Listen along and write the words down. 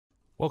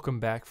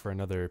Welcome back for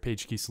another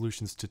PageKey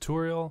Solutions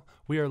tutorial.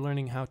 We are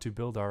learning how to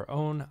build our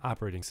own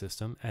operating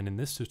system, and in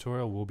this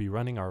tutorial we'll be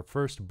running our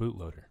first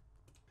bootloader.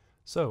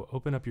 So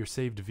open up your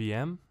saved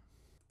VM.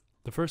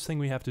 The first thing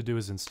we have to do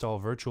is install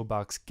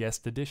VirtualBox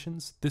guest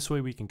editions. This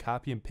way we can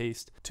copy and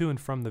paste to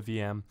and from the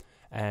VM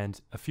and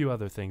a few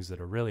other things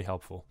that are really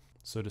helpful.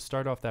 So to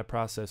start off that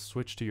process,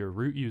 switch to your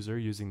root user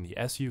using the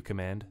su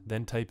command,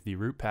 then type the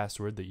root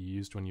password that you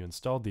used when you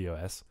installed the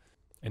OS,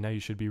 and now you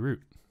should be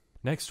root.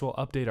 Next, we'll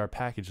update our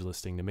package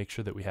listing to make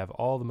sure that we have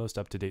all the most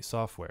up-to-date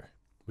software.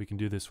 We can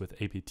do this with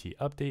apt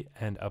update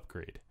and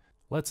upgrade.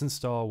 Let's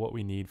install what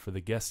we need for the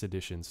guest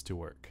editions to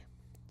work.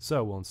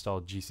 So we'll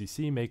install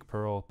gcc, make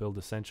perl, build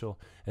essential,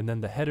 and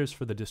then the headers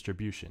for the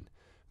distribution.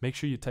 Make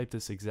sure you type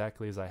this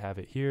exactly as I have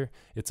it here.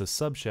 It's a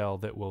subshell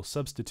that will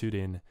substitute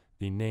in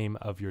the name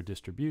of your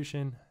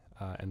distribution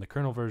and the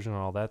kernel version and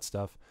all that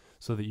stuff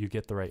so that you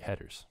get the right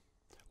headers.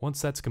 Once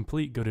that's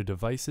complete, go to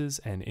Devices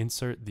and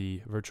insert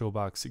the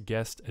VirtualBox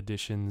Guest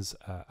Editions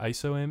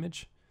ISO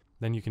image.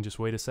 Then you can just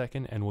wait a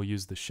second and we'll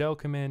use the shell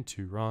command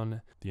to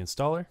run the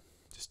installer.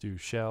 Just do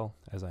shell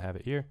as I have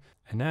it here.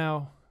 And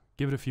now,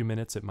 give it a few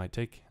minutes. It might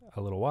take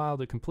a little while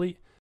to complete.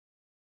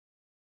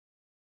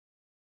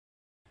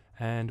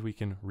 And we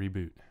can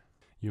reboot.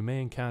 You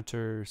may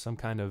encounter some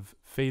kind of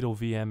fatal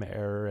VM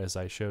error as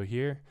I show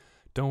here.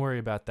 Don't worry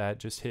about that.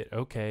 Just hit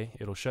OK.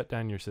 It'll shut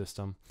down your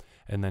system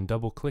and then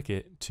double click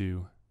it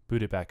to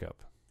boot it back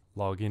up.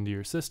 Log into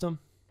your system,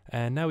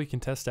 and now we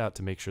can test out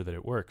to make sure that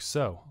it works.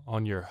 So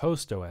on your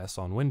host OS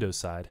on Windows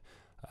side,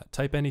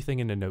 type anything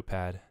into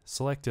Notepad,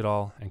 select it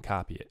all, and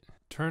copy it.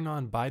 Turn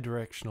on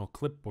bidirectional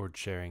clipboard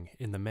sharing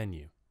in the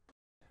menu.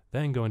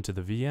 Then go into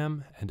the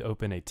VM and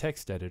open a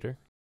text editor.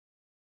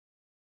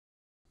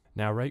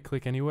 Now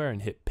right-click anywhere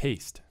and hit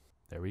paste.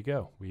 There we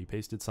go. We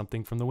pasted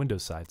something from the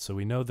Windows side, so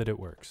we know that it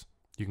works.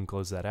 You can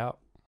close that out.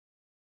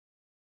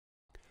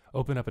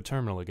 Open up a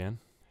terminal again,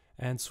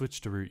 and switch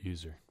to root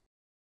user.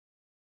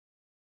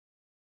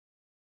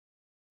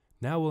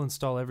 Now we'll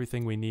install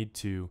everything we need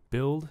to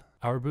build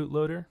our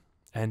bootloader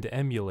and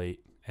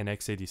emulate an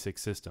x86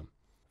 system.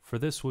 For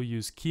this we'll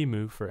use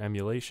qemu for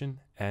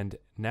emulation and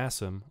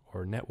nasm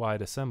or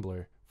net-wide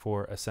assembler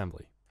for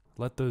assembly.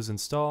 Let those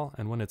install,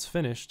 and when it's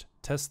finished,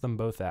 test them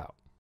both out.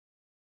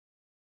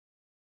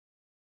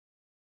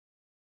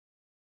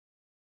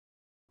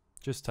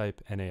 Just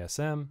type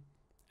nasm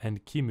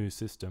and qemu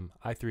system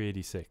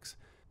i386.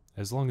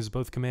 As long as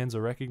both commands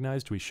are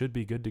recognized, we should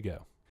be good to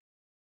go.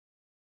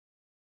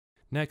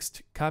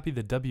 Next, copy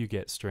the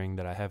wget string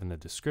that I have in the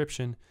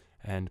description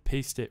and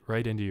paste it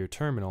right into your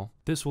terminal.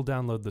 This will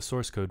download the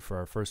source code for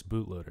our first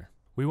bootloader.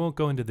 We won't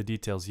go into the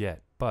details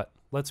yet, but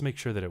let's make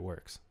sure that it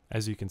works.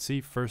 As you can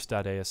see,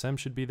 first.asm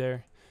should be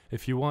there.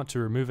 If you want to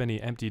remove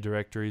any empty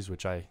directories,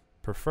 which I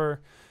prefer,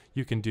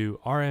 you can do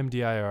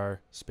rmdir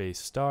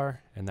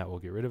 ** and that will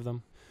get rid of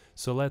them.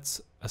 So let's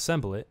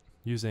assemble it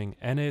using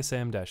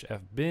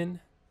nasm-fbin,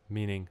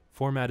 meaning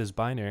format is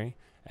binary,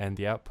 and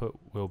the output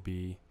will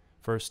be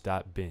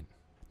first.bin.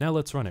 Now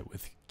let's run it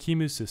with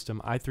qemu system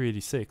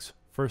i386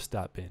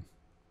 first.bin.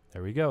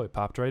 There we go, it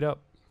popped right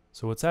up.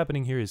 So what's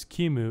happening here is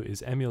qemu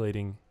is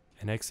emulating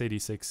an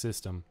x86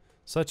 system,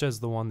 such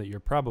as the one that you're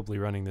probably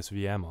running this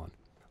VM on.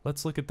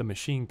 Let's look at the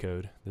machine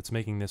code that's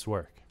making this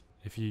work.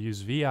 If you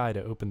use vi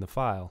to open the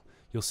file,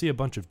 you'll see a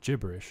bunch of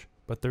gibberish,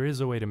 but there is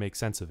a way to make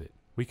sense of it.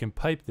 We can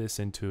pipe this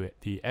into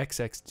the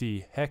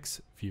xxd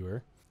hex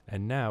viewer,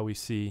 and now we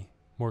see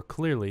more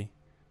clearly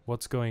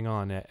what's going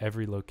on at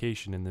every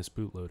location in this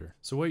bootloader.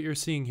 So what you're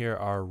seeing here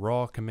are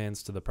raw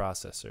commands to the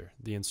processor,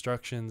 the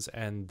instructions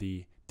and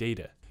the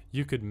data.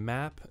 You could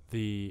map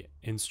the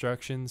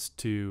instructions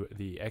to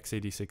the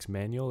x86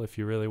 manual if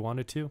you really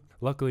wanted to.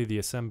 Luckily, the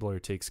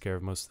assembler takes care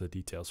of most of the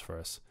details for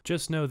us.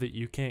 Just know that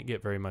you can't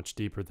get very much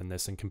deeper than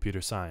this in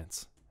computer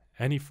science.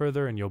 Any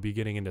further and you'll be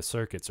getting into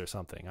circuits or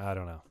something, I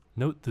don't know.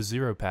 Note the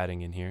zero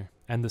padding in here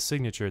and the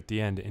signature at the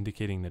end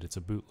indicating that it's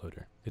a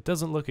bootloader. It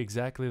doesn't look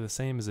exactly the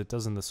same as it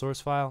does in the source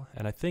file,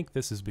 and I think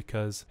this is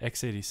because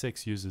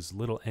x86 uses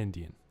little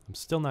endian. I'm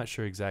still not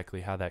sure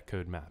exactly how that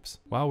code maps.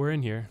 While we're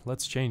in here,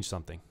 let's change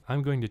something.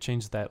 I'm going to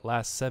change that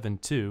last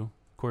 7-2,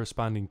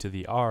 corresponding to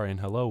the R in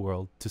Hello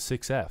World, to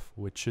 6F,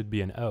 which should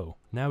be an O.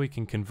 Now we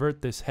can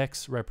convert this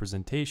hex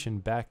representation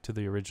back to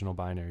the original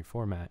binary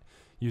format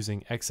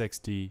using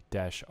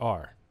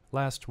xxd-r.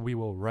 Last, we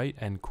will write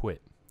and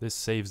quit. This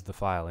saves the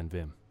file in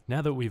Vim.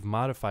 Now that we've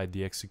modified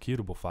the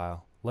executable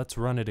file, let's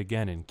run it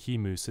again in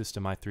qemu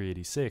system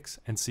i386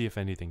 and see if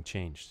anything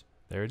changed.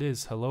 There it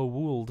is, hello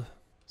world.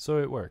 So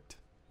it worked.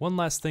 One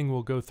last thing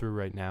we'll go through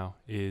right now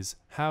is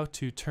how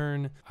to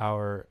turn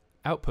our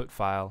output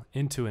file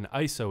into an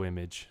ISO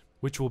image,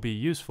 which will be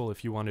useful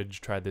if you wanted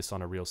to try this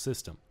on a real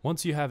system.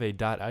 Once you have a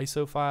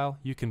 .iso file,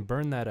 you can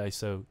burn that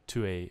ISO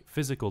to a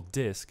physical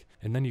disk,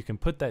 and then you can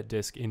put that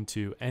disk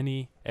into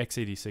any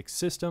x86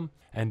 system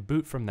and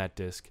boot from that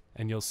disk,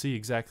 and you'll see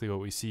exactly what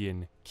we see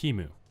in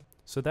qemu.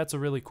 So that's a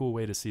really cool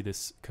way to see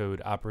this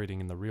code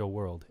operating in the real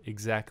world,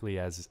 exactly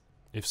as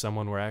if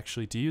someone were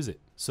actually to use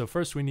it. So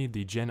first we need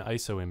the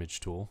GenISO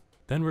image tool.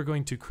 Then we're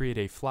going to create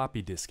a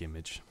floppy disk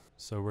image.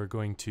 So we're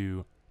going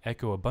to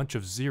echo a bunch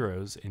of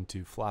zeros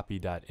into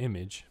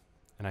floppy.image,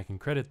 and I can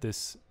credit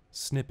this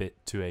snippet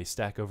to a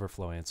Stack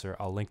Overflow answer.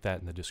 I'll link that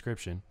in the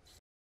description.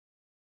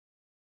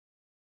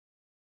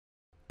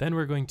 Then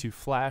we're going to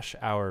flash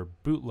our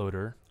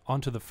bootloader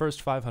onto the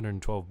first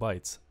 512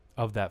 bytes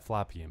of that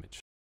floppy image.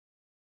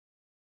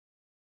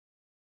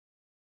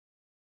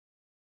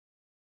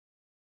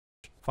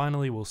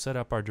 Finally, we'll set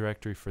up our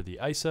directory for the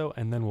ISO,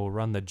 and then we'll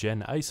run the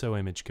gen ISO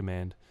image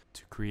command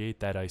to create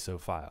that ISO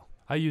file.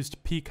 I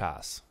used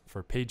PageKey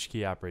for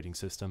PageKey operating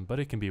system, but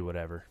it can be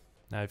whatever.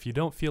 Now, if you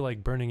don't feel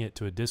like burning it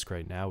to a disk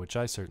right now, which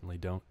I certainly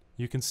don't,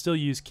 you can still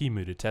use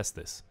qemu to test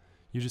this.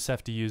 You just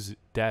have to use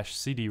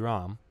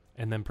 -cd-rom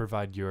and then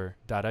provide your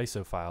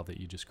 .iso file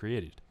that you just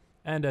created.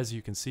 And as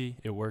you can see,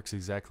 it works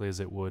exactly as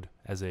it would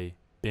as a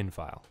bin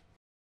file.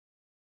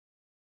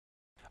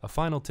 A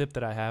final tip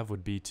that I have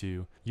would be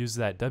to use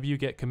that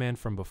wget command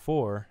from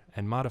before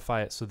and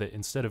modify it so that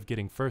instead of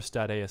getting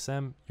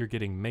first.asm, you're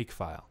getting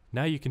makefile.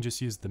 Now you can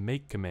just use the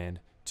make command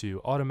to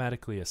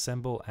automatically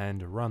assemble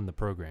and run the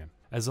program.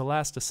 As a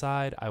last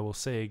aside, I will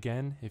say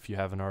again, if you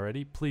haven't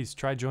already, please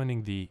try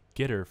joining the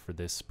Gitter for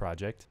this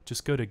project.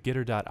 Just go to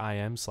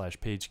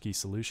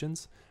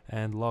gitter.im/PageKeySolutions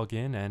and log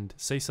in and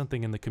say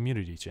something in the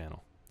community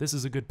channel. This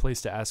is a good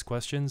place to ask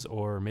questions,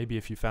 or maybe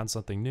if you found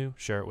something new,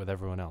 share it with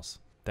everyone else.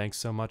 Thanks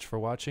so much for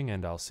watching,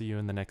 and I'll see you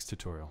in the next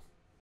tutorial.